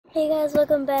Hey guys,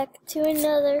 welcome back to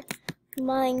another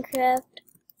Minecraft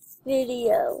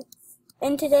video.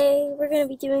 And today we're going to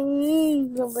be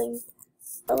doing something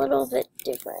a little bit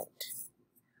different.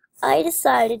 I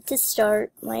decided to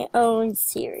start my own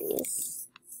series.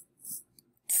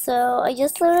 So I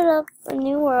just loaded up a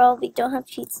new world we don't have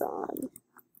cheats on.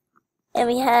 And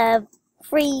we have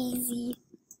crazy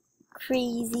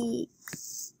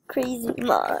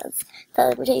mods.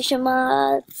 Teleportation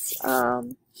mods,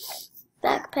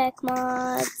 backpack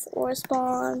mods, or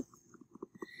spawn.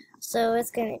 So it's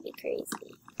gonna be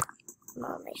crazy. I'm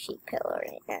on my sheep pillow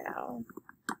right now.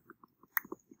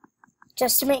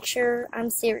 Just to make sure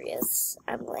I'm serious,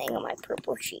 I'm laying on my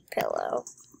purple sheep pillow.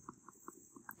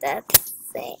 That's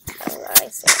saying how I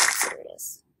say I'm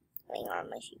serious. Laying on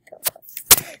my sheep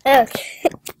pillow. Okay.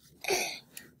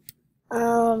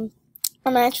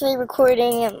 I'm actually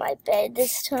recording in my bed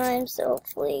this time, so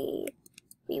hopefully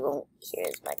we won't hear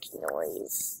as much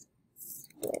noise.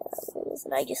 Yeah,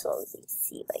 and I just always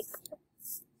see like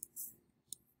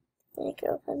any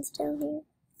girlfriends down here.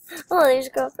 Oh, there's a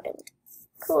girlfriend.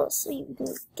 Cool, so you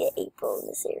can get April in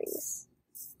the series.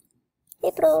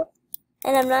 April.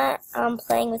 And I'm not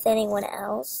playing with anyone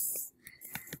else,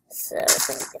 so it's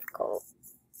gonna be difficult.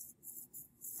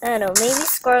 I don't know, maybe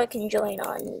Scarlet can join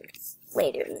on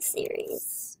later in the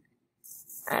series.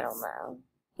 I don't know.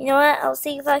 You know what? I'll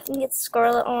see if I can get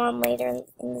Scarlet on later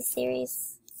in the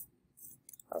series.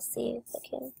 I'll see if I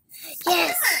can.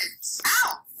 Yes!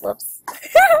 Whoops.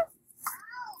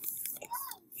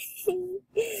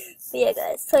 But yeah,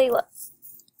 guys, tell you what.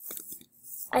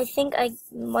 I think I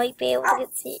might be able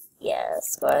to get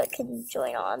Scarlet can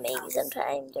join on maybe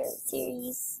sometime during the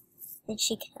series. And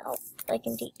she can help. I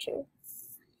can teach her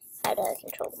how to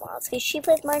control the mods. Because she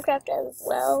plays Minecraft as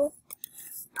well.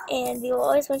 And we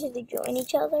always wanted to join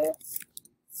each other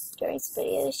during some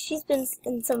videos. She's been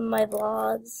in some of my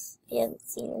vlogs. If you haven't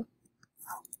seen her.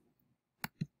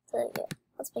 So yeah,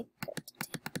 let's make a character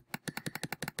too.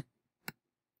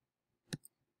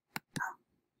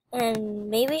 And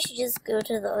maybe we should just go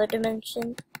to the other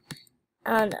dimension.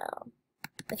 I don't know.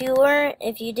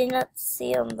 If you did not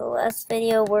see on the last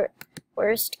video,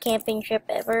 worst camping trip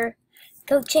ever,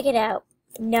 go check it out.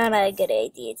 Not a good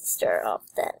idea to start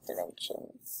off that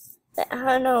dimension. But I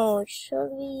don't know, should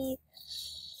we?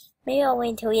 Maybe I'll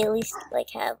wait until we at least like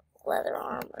have leather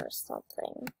armor or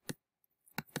something.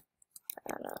 I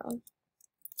don't know.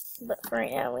 But for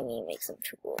right now, we need to make some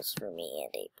tools for me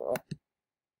and April.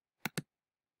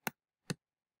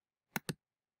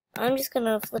 I'm just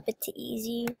gonna flip it to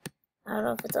easy. I don't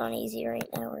know if it's on easy right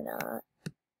now or not.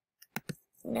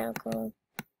 Now go.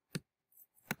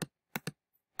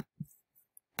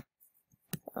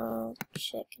 I'll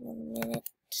check in a minute.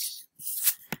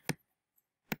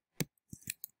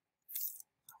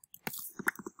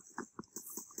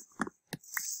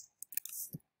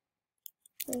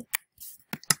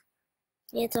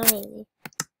 Yeah, it's on easy.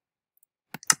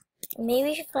 Maybe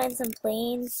we should find some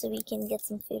planes so we can get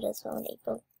some food as well in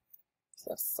April.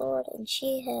 So sword, and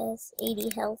she has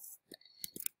 80 health.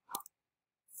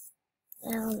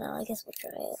 I don't know, I guess we'll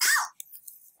try it.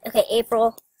 Okay,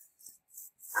 April.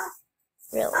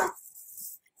 Really?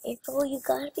 April, you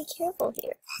gotta be careful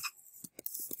here.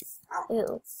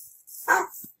 Ooh.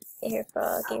 Here,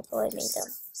 frog. April, I made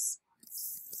them.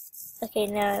 Okay,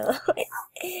 now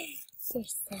you're so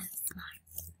smart.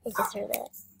 I just heard that.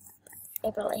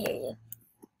 April, I hear you.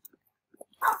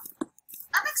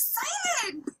 I'm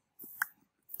excited!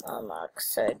 I'm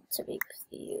excited to be with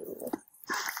you.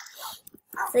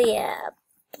 So yeah,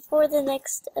 before the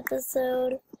next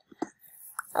episode,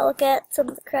 I'll look at some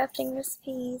of the crafting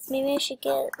recipes. Maybe I should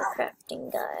get the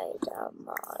crafting guide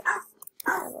mod.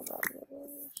 I don't know, maybe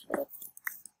I should.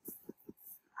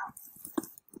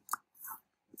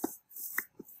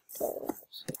 Get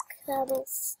some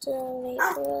cobblestone,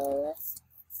 April.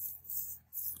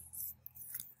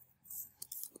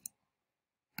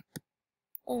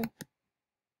 Oh.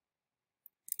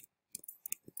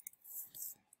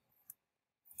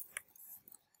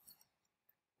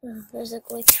 Oh, there's a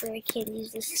glitch where I can't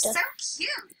use this stuff. You're so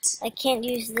cute! I can't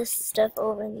use this stuff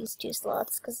over in these two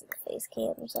slots because of the face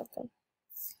cam or something.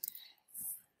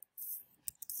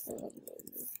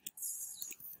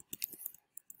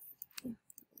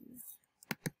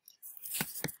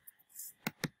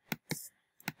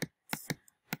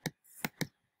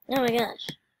 Oh my gosh.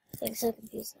 I'm so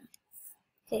confused now.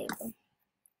 Okay, April.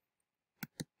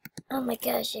 Oh my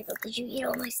gosh, April, did you eat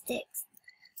all my sticks?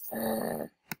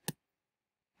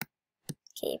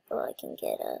 Okay, April, I can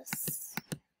get us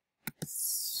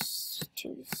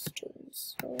 2 stone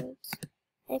swords.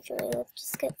 Actually, let's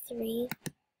just get 3.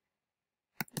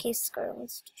 In case Scarlet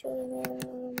wants to join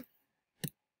them.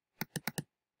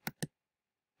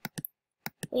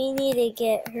 We need to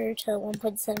get her to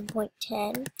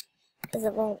 1.7.10 because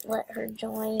it won't let her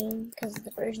join because of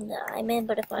the version that I'm in.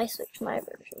 But if I switch my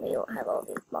version, we don't have all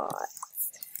these mods.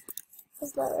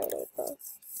 Is that right, April?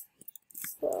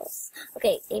 Yes.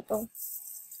 Okay, April.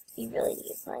 You really need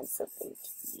to find something to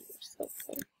eat or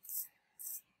something.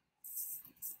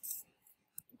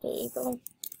 Okay, April.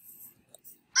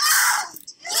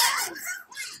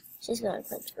 She's going to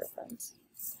punch for friends.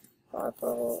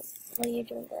 April, what are you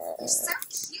doing there? You're so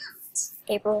cute.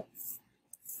 April,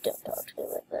 don't talk to me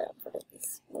like that in front of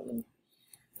this woman.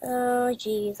 Oh,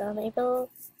 jeez, April.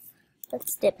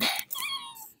 Let's step back.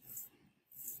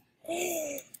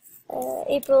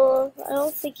 April, I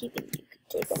don't think you could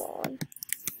take them on.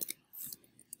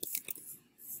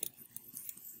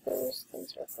 Those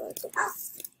things are hard to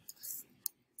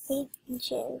eat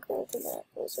enchant golden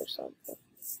apples or something.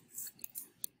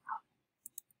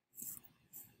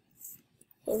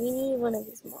 Okay, we need one of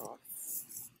these moths.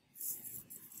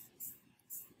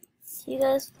 Do you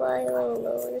guys fly a little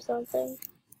low or something?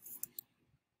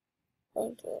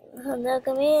 Thank you. Oh, no,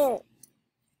 come here.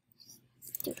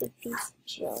 Stupid piece of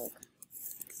junk.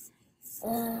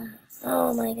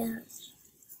 Oh my gosh.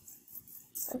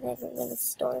 I think we're gonna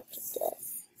starve to death.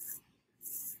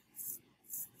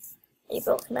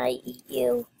 April, can I eat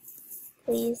you?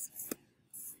 Please?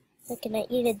 Can I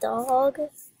eat a dog?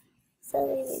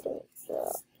 Sorry, we don't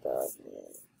drop dog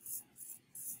meat.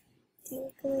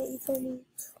 Can I eat some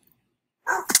meat?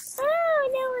 Oh,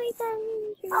 no, I don't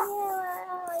eat you.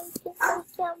 I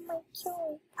just got my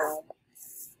choice.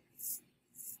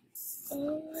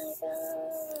 Oh my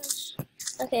gosh.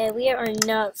 Okay, we are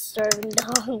not starving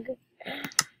dog.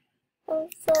 I'm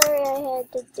sorry I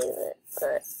had to do it,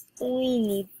 but we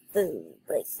need food.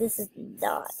 Like, this is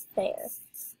not fair.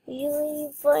 We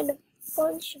only find a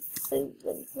bunch of food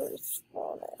when we're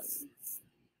spawning.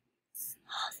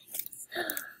 Oh, thank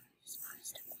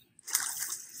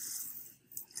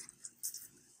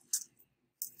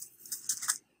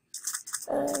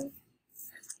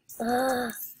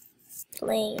goodness.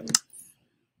 Plane.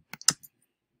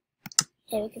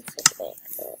 Yeah, we can switch back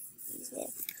to these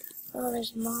now. Oh,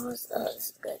 there's moths. Oh, this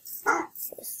is good.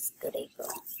 This is good, April.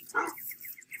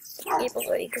 April,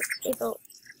 very good. April,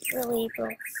 really, April.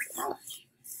 Gosh.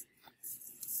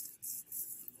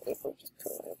 April just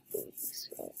put on a booty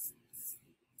sweat.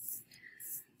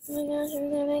 Oh my gosh, we're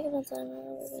gonna make it on time.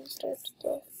 We're gonna starve to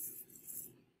death.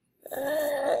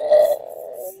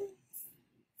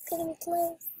 It's gonna be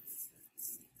close.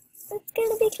 It's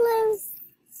gonna be close.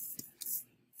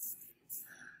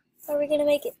 Are we gonna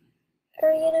make it?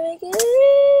 Are we gonna make it?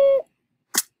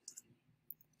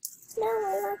 No,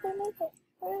 we're not gonna make it.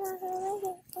 We're not gonna make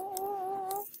it.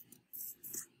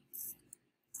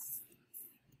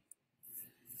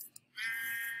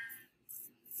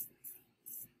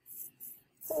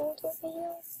 Hold over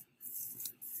here.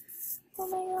 Oh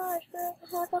my gosh, we're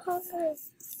half a hunger.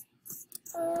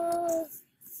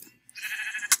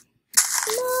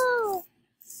 No!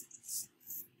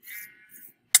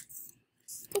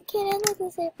 I can't end with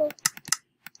this, April.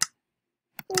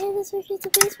 We have to switch it to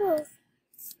baseball.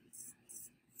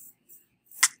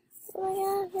 Oh my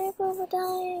gosh, April, we're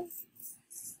dying.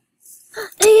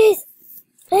 Piggies!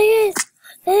 Piggies!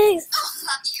 Pigs! I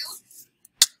love you.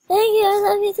 Thank you, I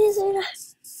love you too, sweetheart.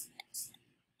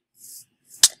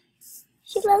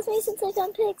 She loves me since I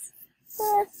found pigs.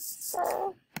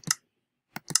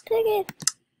 Piggy!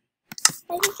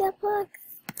 I just got Puck.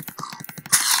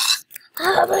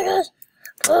 Oh my gosh!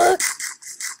 Puck!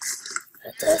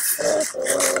 That's so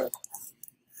good.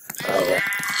 Oh yeah.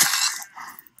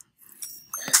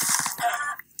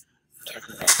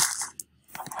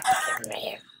 Come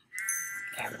here.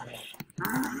 Come here. Come here.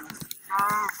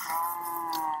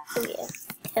 Oh yeah.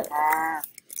 Come here.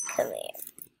 Come here.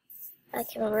 I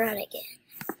can run again.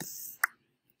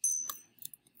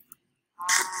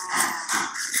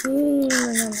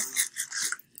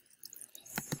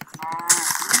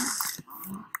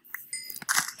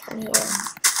 Come here.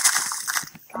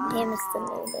 Come here, Mr.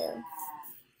 Moo.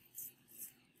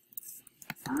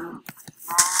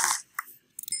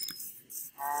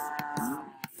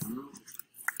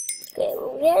 Okay,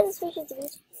 well, we had to switch it to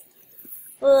this.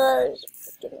 Well,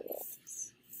 just give me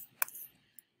this.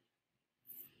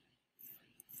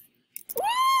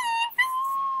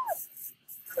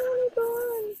 Oh my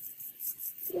god.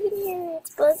 You can hear it.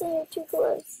 It's buzzing. You're too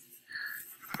close.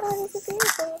 Oh, that's so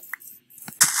beautiful.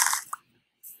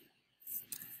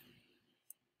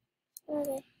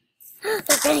 Okay.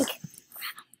 The pink!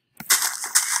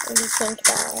 Maybe pink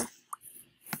die.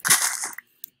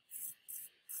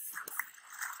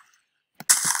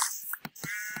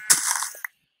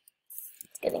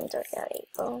 It's getting dark out,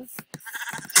 April.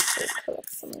 go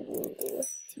collect some wool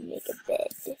to make a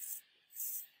bed.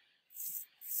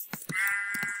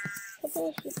 Come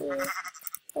here, sheepy.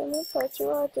 Let me part you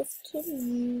all, just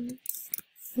kidding.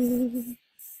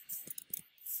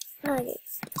 Okay.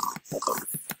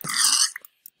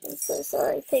 I'm so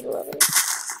sorry, pig lovers.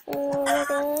 Oh my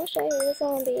gosh, I hear a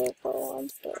zombie April. I'm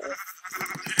scared.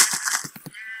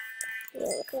 Yeah,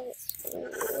 look at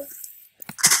this.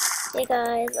 Hey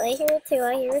guys, I hear it too,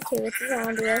 It's a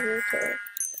zombie, I hear it too.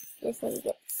 Just need to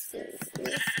get this.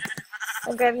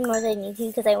 I'm grabbing more than I need to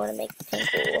because I want to make the thing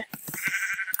cool.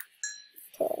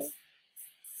 Okay.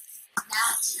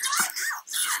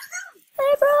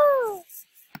 Hey bro!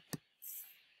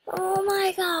 Oh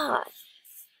my gosh.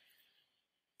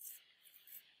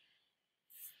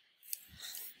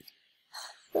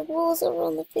 The walls are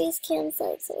on the face cam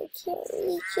side, so I can't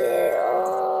reach it.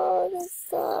 Oh, this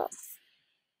sucks.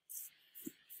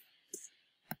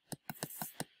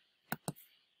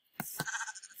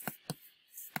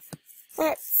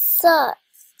 That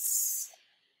sucks.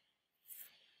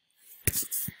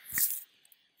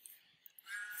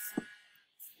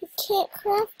 You can't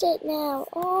craft it now.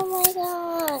 Oh my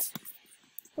god.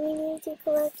 We need to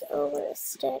collect over a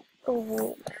stack of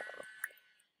wool.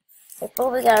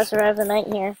 Before we gotta survive the night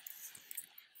here.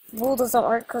 Wool doesn't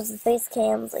work because the face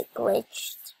cam's like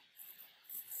glitched.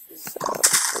 So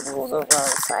the wool's over on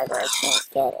the side where I can't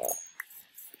get it.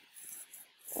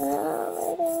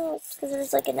 Oh, I don't, because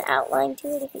there's like an outline to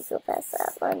it. If you go past the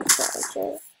outline, you can't reach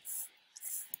it.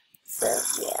 So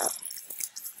yeah.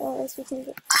 Well, at least we can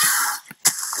get.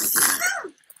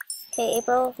 Okay,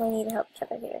 April, we need help each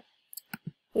other here.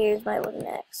 Here's my wooden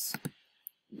axe.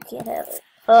 You can't have it.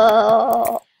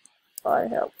 Oh, God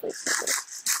help, please.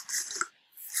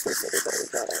 Please, everybody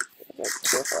got it. Get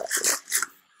careful out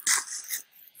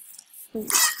here.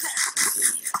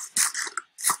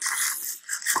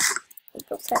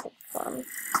 April's having fun.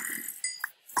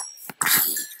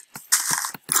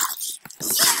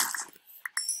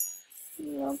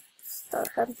 No, start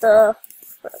at the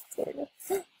productivity.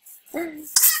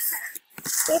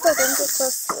 April, don't get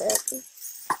close to it.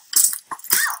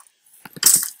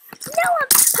 No one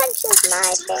punches my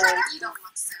bear. You don't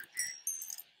look so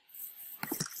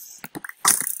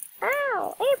good.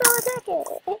 Ow! April, attack it!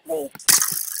 It hit me.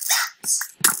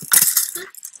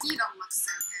 You don't look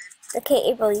so good. Okay,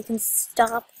 April, you can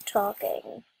stop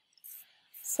talking.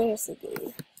 Seriously,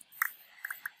 dude.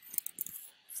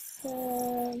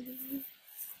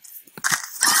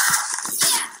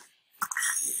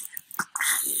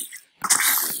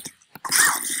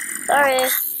 Sorry.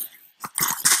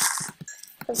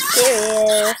 I'm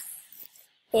serious.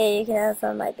 Here, you can have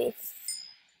some of my beef.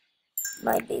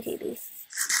 My beefy beef.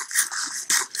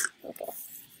 Okay.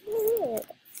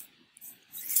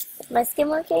 Is my skin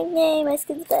working? Yay, my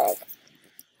skin's back.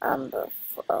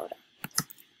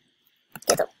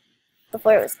 Get up.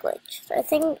 Before it was glitched. So I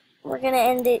think we're gonna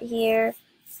end it here.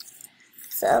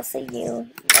 So I'll see you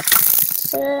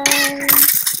next time.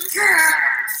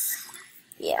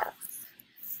 Yeah.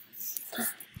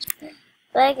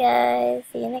 Bye guys.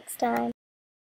 See you next time.